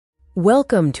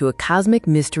Welcome to a cosmic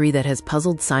mystery that has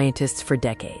puzzled scientists for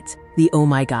decades, the Oh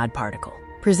My God particle,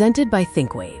 presented by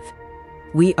ThinkWave.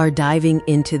 We are diving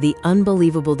into the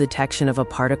unbelievable detection of a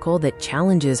particle that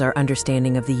challenges our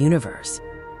understanding of the universe.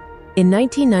 In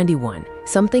 1991,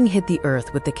 something hit the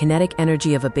Earth with the kinetic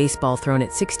energy of a baseball thrown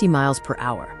at 60 miles per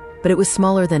hour, but it was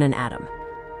smaller than an atom.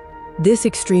 This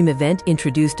extreme event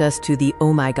introduced us to the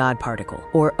Oh My God particle,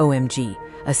 or OMG,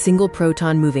 a single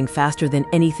proton moving faster than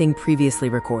anything previously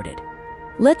recorded.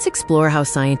 Let's explore how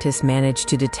scientists managed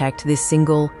to detect this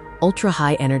single,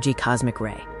 ultra-high energy cosmic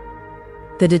ray.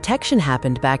 The detection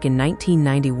happened back in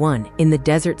 1991 in the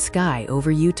desert sky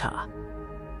over Utah.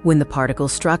 When the particle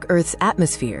struck Earth's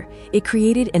atmosphere, it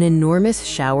created an enormous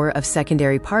shower of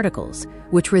secondary particles,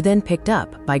 which were then picked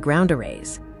up by ground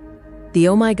arrays. The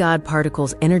Oh My God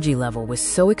particle's energy level was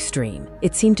so extreme,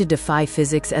 it seemed to defy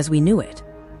physics as we knew it.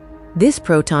 This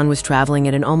proton was traveling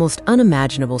at an almost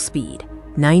unimaginable speed,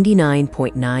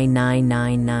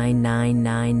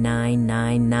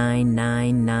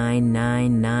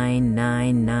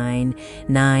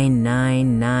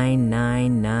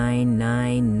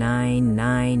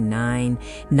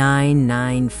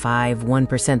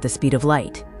 the speed of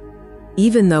light.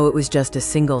 Even though it was just a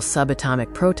single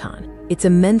subatomic proton, its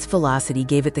immense velocity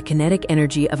gave it the kinetic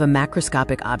energy of a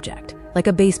macroscopic object, like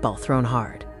a baseball thrown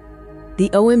hard. The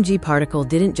OMG particle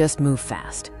didn't just move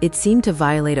fast, it seemed to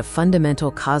violate a fundamental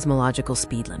cosmological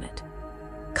speed limit.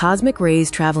 Cosmic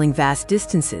rays traveling vast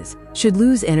distances should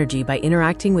lose energy by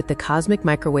interacting with the cosmic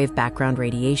microwave background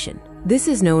radiation. This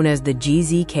is known as the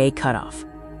GZK cutoff.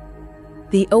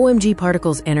 The OMG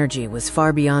particle's energy was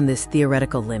far beyond this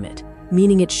theoretical limit,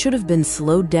 meaning it should have been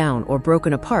slowed down or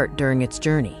broken apart during its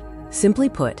journey. Simply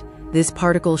put, this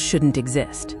particle shouldn't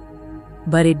exist.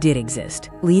 But it did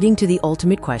exist, leading to the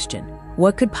ultimate question: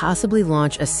 what could possibly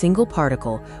launch a single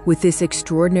particle with this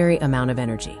extraordinary amount of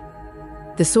energy?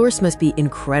 The source must be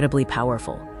incredibly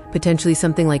powerful, potentially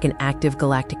something like an active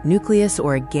galactic nucleus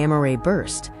or a gamma-ray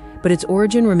burst, but its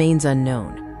origin remains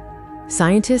unknown.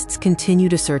 Scientists continue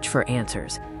to search for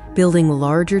answers, building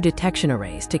larger detection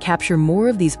arrays to capture more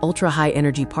of these ultra-high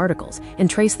energy particles and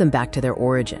trace them back to their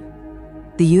origin.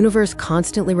 The universe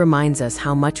constantly reminds us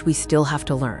how much we still have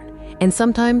to learn, and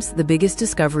sometimes the biggest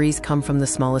discoveries come from the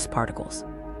smallest particles.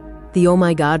 The Oh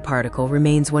My God particle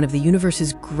remains one of the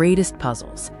universe's greatest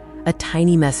puzzles, a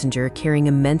tiny messenger carrying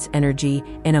immense energy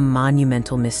and a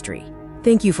monumental mystery.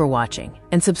 Thank you for watching,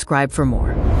 and subscribe for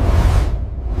more.